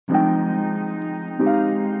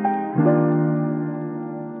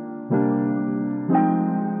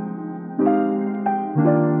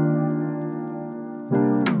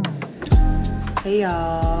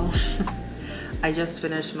y'all. I just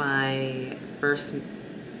finished my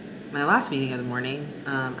last meeting of the morning.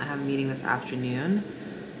 I have a meeting this afternoon.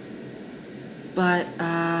 But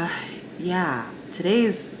yeah,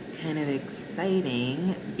 today's kind of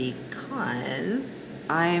exciting because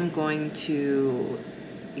I'm going to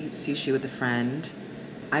eat sushi with a friend.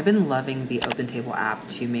 I've been loving the OpenTable app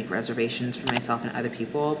to make reservations for myself and other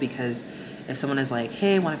people, because if someone is like,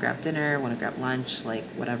 hey, want to grab dinner, want to grab lunch, like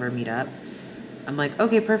whatever, meet up, I'm like,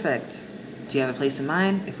 okay, perfect. Do you have a place in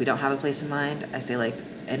mind? If we don't have a place in mind, I say like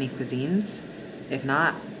any cuisines. If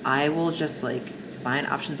not, I will just like find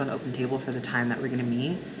options on OpenTable for the time that we're gonna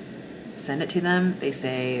meet, send it to them. They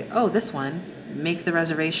say, oh, this one, make the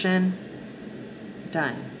reservation,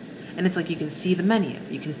 done. And it's like, you can see the menu,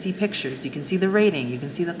 you can see pictures, you can see the rating, you can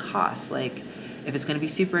see the cost. Like if it's gonna be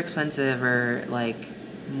super expensive or like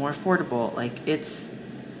more affordable, like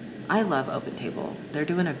I love OpenTable. They're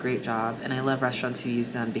doing a great job, and I love restaurants who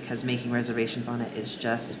use them because making reservations on it is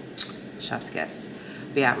just chef's kiss.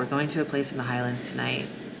 But yeah, we're going to a place in the Highlands tonight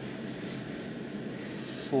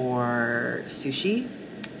for sushi,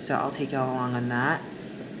 so I'll take y'all along on that.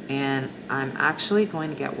 And I'm actually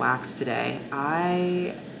going to get waxed today.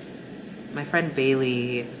 My friend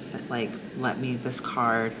Bailey let me this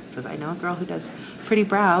card. It says, I know a girl who does pretty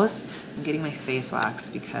brows. I'm getting my face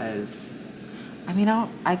waxed because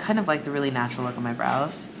I kind of like the really natural look of my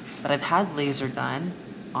brows, but I've had laser done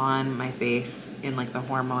on my face in like the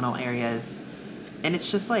hormonal areas, and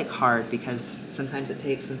it's just like hard because sometimes it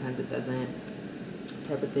takes, sometimes it doesn't,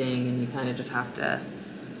 type of thing, and you kind of just have to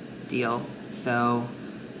deal. So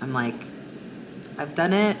I'm like, I've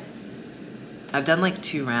done it. I've done like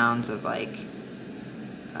 2 rounds of like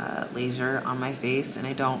laser on my face, and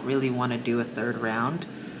I don't really want to do a 3rd round.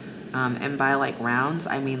 And by like rounds,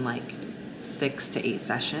 I mean like 6 to 8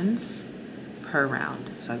 sessions per round.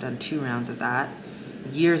 So I've done 2 rounds of that,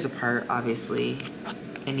 years apart, obviously.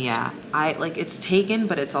 And yeah, it's taken,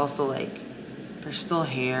 but it's also like there's still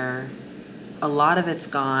hair. A lot of it's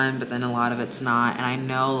gone, but then a lot of it's not. And I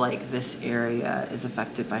know like this area is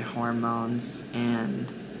affected by hormones,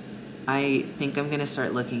 and I think I'm gonna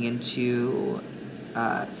start looking into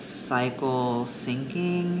cycle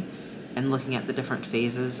syncing and looking at the different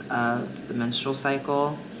phases of the menstrual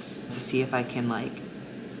cycle to see if I can like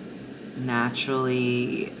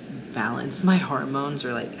naturally balance my hormones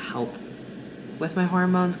or like help with my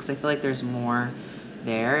hormones, because I feel like there's more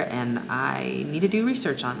there, and I need to do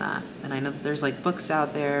research on that. And I know that there's like books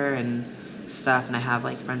out there and stuff, and I have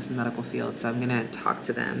like friends in the medical field, so I'm gonna talk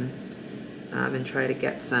to them and try to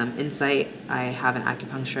get some insight. I have an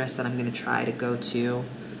acupuncturist that I'm gonna try to go to.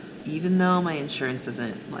 Even though my insurance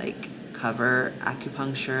doesn't like cover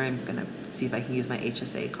acupuncture, I'm gonna see if I can use my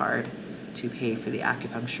HSA card to pay for the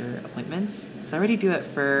acupuncture appointments. So I already do it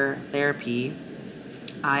for therapy.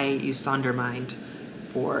 I use Sondermind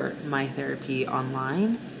for my therapy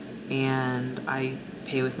online, and I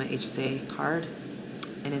pay with my HSA card,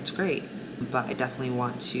 and it's great. But I definitely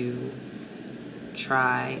want to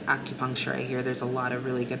try acupuncture. I hear there's a lot of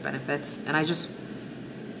really good benefits, and I just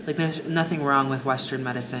like, there's nothing wrong with Western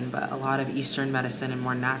medicine, but a lot of Eastern medicine and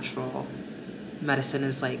more natural medicine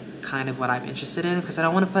is like kind of what I'm interested in, because I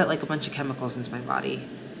don't want to put like a bunch of chemicals into my body,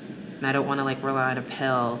 and I don't want to like rely on a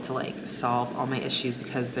pill to like solve all my issues,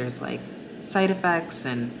 because there's like side effects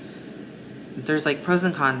and there's like pros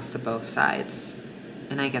and cons to both sides,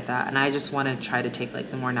 and I get that. And I just want to try to take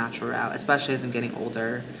like the more natural route, especially as I'm getting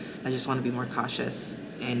older. I just want to be more cautious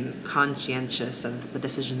and conscientious of the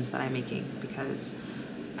decisions that I'm making, because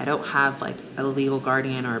I don't have like a legal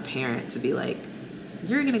guardian or a parent to be like,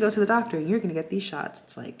 you're gonna go to the doctor and you're gonna get these shots.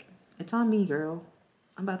 It's like, it's on me, girl.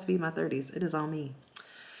 I'm about to be in my 30s. It is on me.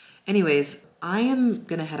 Anyways, I am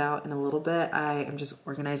gonna head out in a little bit. I am just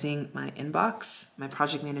organizing my inbox. My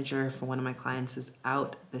project manager for one of my clients is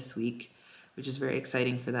out this week, which is very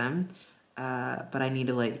exciting for them. But I need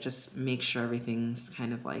to like just make sure everything's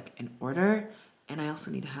kind of like in order. And I also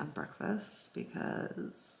need to have breakfast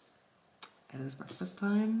because it is breakfast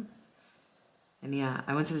time. And yeah,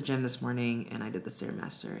 I went to the gym this morning and I did the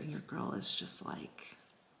Stairmaster, and your girl is just like,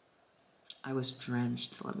 I was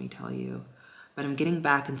drenched, let me tell you. But I'm getting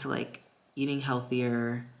back into like eating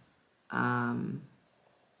healthier, going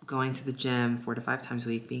to the gym 4 to 5 times a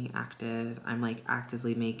week, being active. I'm like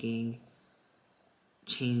actively making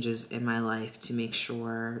changes in my life to make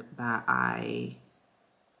sure that I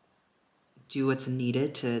do what's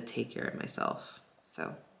needed to take care of myself.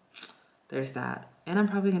 So there's that. And I'm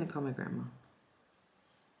probably gonna call my grandma.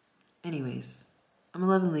 Anyways, I'm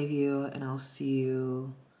gonna love and leave you, and I'll see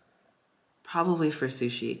you probably for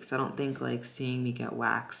sushi, because I don't think like seeing me get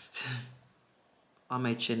waxed on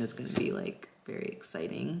my chin is gonna be like very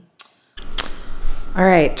exciting. All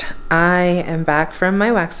right, I am back from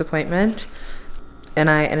my wax appointment, and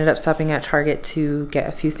I ended up stopping at Target to get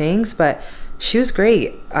a few things, but she was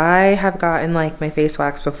great. I have gotten like my face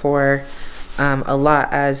wax before a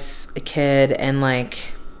lot as a kid, and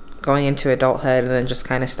like going into adulthood, and then just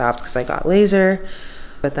kind of stopped because I got laser.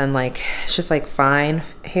 But then like it's just like fine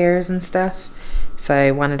hairs and stuff, so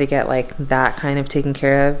I wanted to get like that kind of taken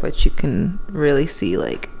care of, which you can really see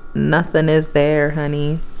like nothing is there,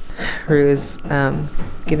 honey. Rue's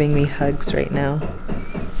giving me hugs right now,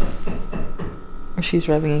 or she's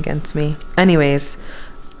rubbing against me. Anyways,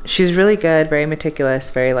 she's really good, very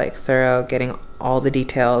meticulous, very like thorough, getting all the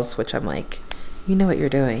details, which I'm like, you know what you're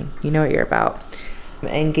doing, you know what you're about,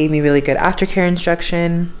 and gave me really good aftercare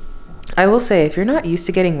instruction. I will say, if you're not used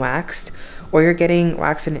to getting waxed, or you're getting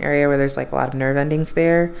waxed in an area where there's like a lot of nerve endings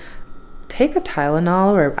there, take a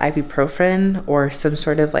Tylenol or ibuprofen or some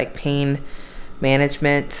sort of like pain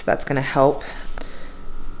management that's gonna help.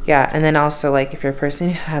 Yeah, and then also like if you're a person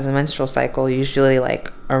who has a menstrual cycle, usually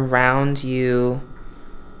like around you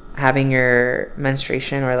having your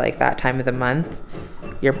menstruation or like that time of the month,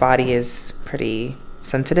 your body is pretty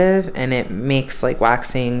sensitive and it makes like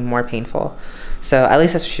waxing more painful. So at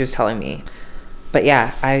least that's what she was telling me. But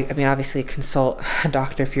yeah, I mean, obviously consult a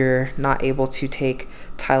doctor if you're not able to take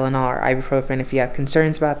Tylenol or ibuprofen. If you have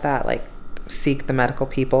concerns about that, like seek the medical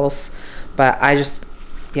peoples. But I just,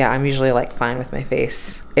 yeah, I'm usually like fine with my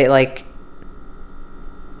face. It like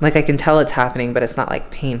I can tell it's happening, but it's not like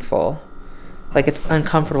painful. Like it's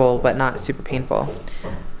uncomfortable, but not super painful.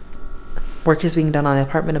 Work is being done on the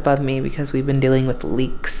apartment above me because we've been dealing with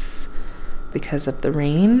leaks because of the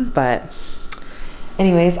rain. But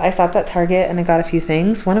anyways, I stopped at Target and I got a few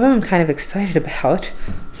things. One of them I'm kind of excited about.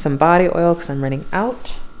 Some body oil because I'm running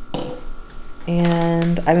out.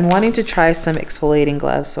 And I've been wanting to try some exfoliating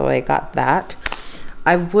gloves, so I got that.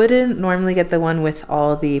 I wouldn't normally get the one with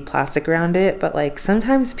all the plastic around it, but like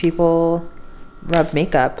sometimes people rub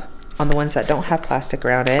makeup on the ones that don't have plastic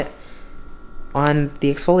around it on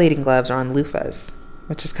the exfoliating gloves or on loofahs,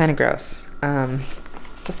 which is kind of gross.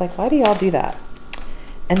 Just like, why do y'all do that?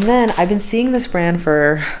 And then I've been seeing this brand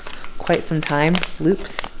for quite some time,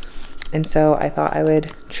 Loops, and so I thought I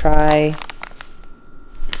would try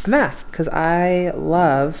a mask because I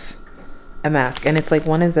love a mask, and it's like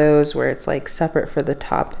one of those where it's like separate for the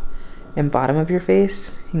top and bottom of your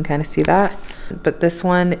face. You can kind of see that. But this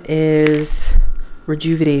one is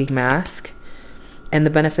rejuvenating mask, and the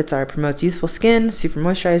benefits are promotes youthful skin, super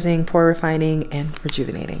moisturizing, pore refining, and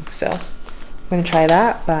rejuvenating. So I'm gonna try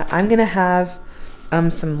that, but I'm gonna have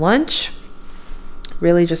some lunch,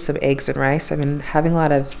 really just some eggs and rice. I've been having a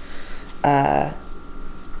lot of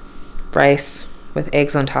rice with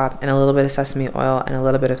eggs on top and a little bit of sesame oil and a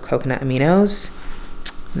little bit of coconut aminos,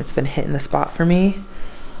 and it's been hitting the spot for me.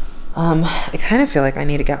 I kind of feel like I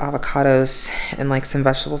need to get avocados and like some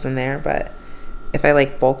vegetables in there, but if I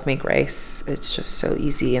like bulk make rice, it's just so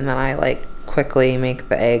easy, and then I like quickly make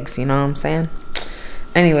the eggs, you know what I'm saying?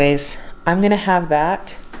 Anyways, I'm gonna have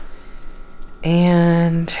that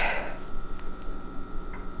and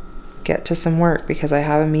get to some work because I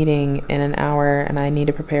have a meeting in an hour and I need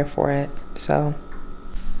to prepare for it. So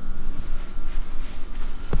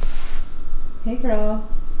hey girl.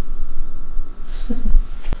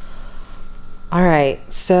 All right,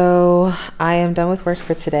 so I am done with work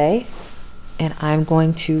for today and I'm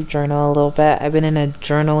going to journal a little bit. I've been in a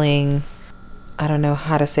journaling, I don't know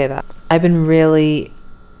how to say that. I've been really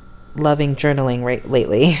loving journaling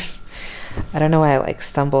lately. I don't know why I like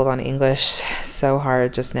stumbled on English so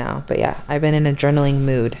hard just now, but yeah, I've been in a journaling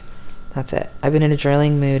mood. That's it. I've been in a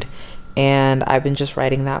journaling mood and I've been just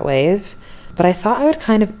riding that wave. But I thought I would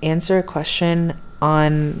kind of answer a question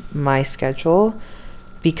on my schedule,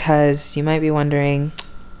 because you might be wondering,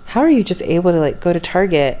 how are you just able to like go to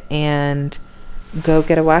Target and go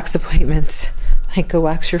get a wax appointment, like go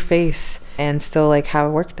wax your face and still like have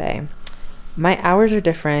a work day? My hours are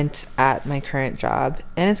different at my current job,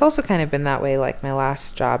 and it's also kind of been that way like my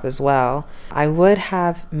last job as well. I would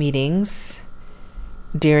have meetings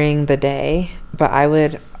during the day, but I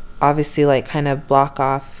would obviously like kind of block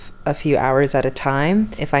off a few hours at a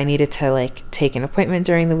time if I needed to like take an appointment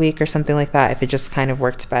during the week or something like that. If it just kind of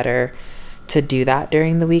worked better to do that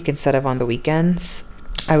during the week instead of on the weekends,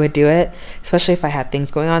 I would do it, especially if I had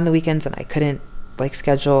things going on the weekends and I couldn't like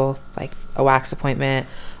schedule like a wax appointment,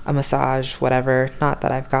 a massage, whatever. Not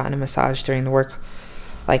that I've gotten a massage during the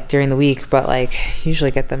week, but like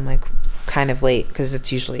usually get them like kind of late because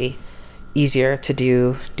it's usually easier to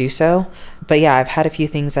do so. But yeah, I've had a few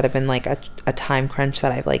things that have been like a time crunch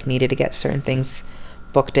that I've like needed to get certain things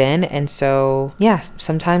booked in. And so, yeah,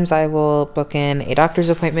 sometimes I will book in a doctor's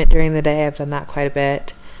appointment during the day. I've done that quite a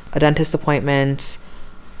bit. A dentist appointment.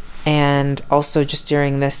 And also just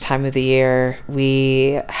during this time of the year,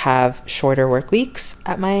 we have shorter work weeks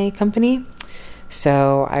at my company.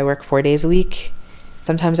 So I work 4 days a week.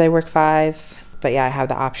 Sometimes I work 5, but yeah, I have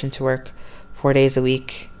the option to work 4 days a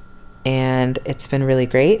week, and it's been really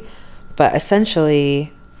great. But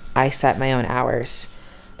essentially, I set my own hours.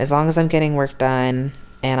 As long as I'm getting work done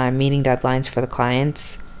and I'm meeting deadlines for the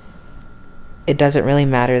clients, it doesn't really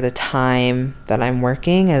matter the time that I'm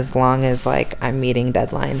working, as long as like I'm meeting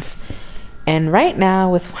deadlines. And right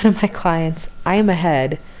now with one of my clients, I am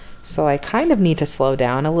ahead, so I kind of need to slow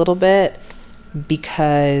down a little bit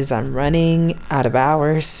because I'm running out of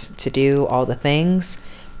hours to do all the things,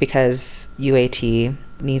 because UAT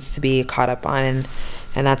needs to be caught up on,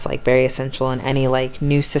 and that's like very essential in any like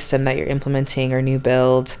new system that you're implementing or new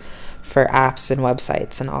build for apps and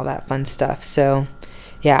websites and all that fun stuff. So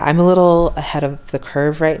yeah, I'm a little ahead of the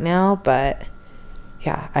curve right now, but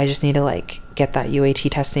yeah, I just need to like get that UAT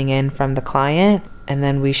testing in from the client, and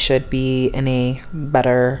then we should be in a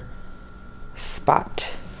better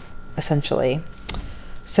spot, essentially.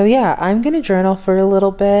 So yeah, I'm gonna journal for a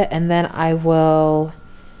little bit, and then I will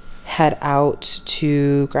head out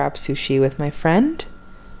to grab sushi with my friend.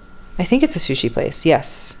 I think it's a sushi place.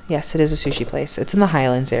 Yes, it is a sushi place. It's in the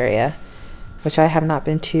Highlands area, which I have not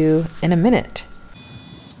been to in a minute.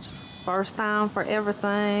 First time for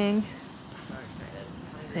everything. So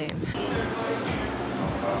excited. Same.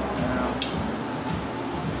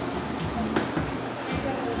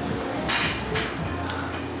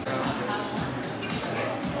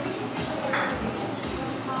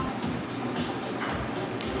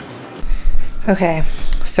 Okay,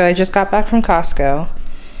 so I just got back from Costco,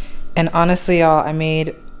 and honestly, y'all, I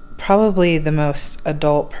made probably the most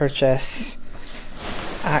adult purchase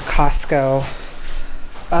at Costco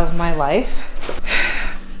of my life.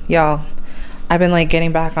 Y'all, I've been like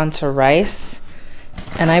getting back onto rice,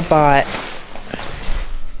 and I bought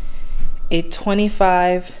a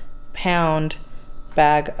 25-pound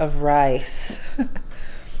bag of rice.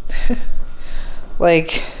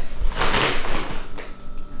 Like,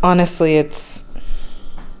 honestly, it's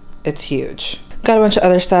huge. Got a bunch of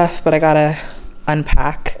other stuff, but I gotta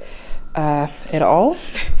unpack it all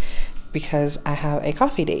because I have a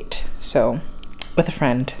coffee date. So with a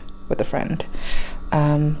friend.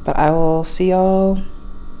 But I will see y'all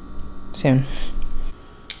soon.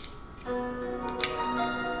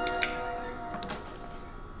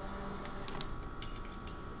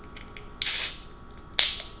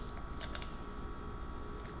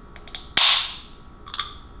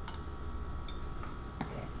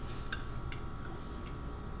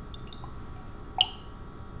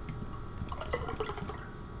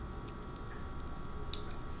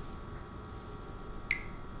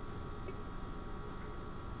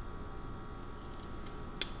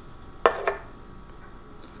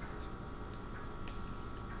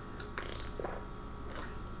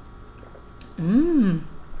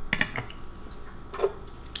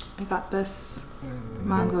 I got this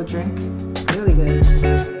mango drink. Really good.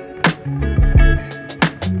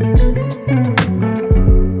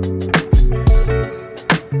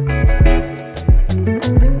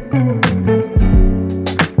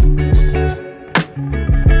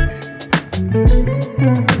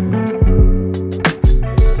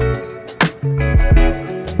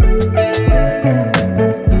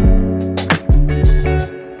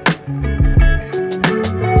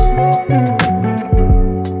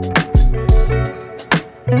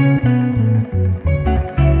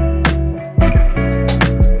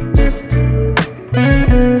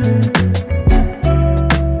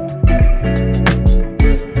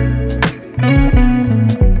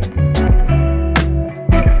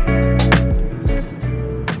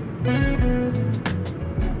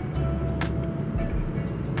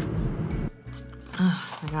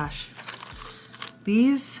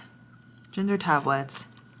 These ginger tablets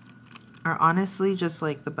are honestly just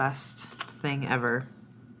like the best thing ever.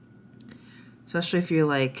 Especially if you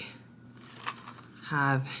like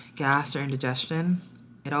have gas or indigestion.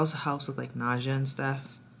 It also helps with like nausea and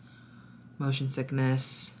stuff, motion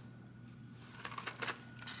sickness.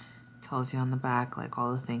 Tells you on the back like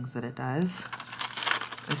all the things that it does.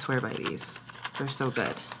 I swear by these. They're so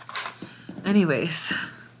good. Anyways,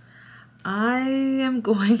 I am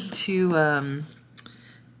going to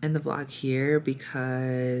end the vlog here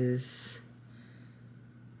because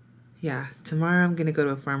yeah, tomorrow I'm gonna go to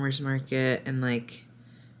a farmer's market and like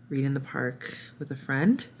read in the park with a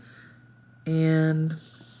friend, and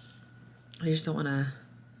I just don't wanna,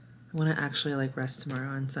 I wanna actually like rest tomorrow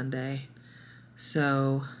on Sunday.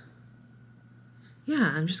 So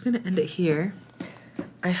yeah, I'm just gonna end it here.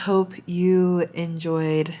 I hope you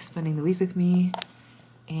enjoyed spending the week with me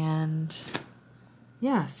and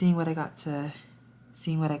yeah, seeing what I got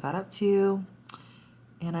up to,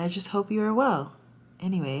 and I just hope you are well.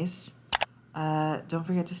 Anyways, don't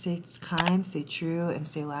forget to stay kind, stay true, and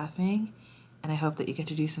stay laughing. And I hope that you get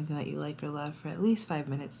to do something that you like or love for at least 5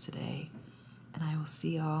 minutes today. And I will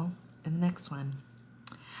see y'all in the next one.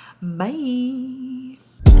 Bye!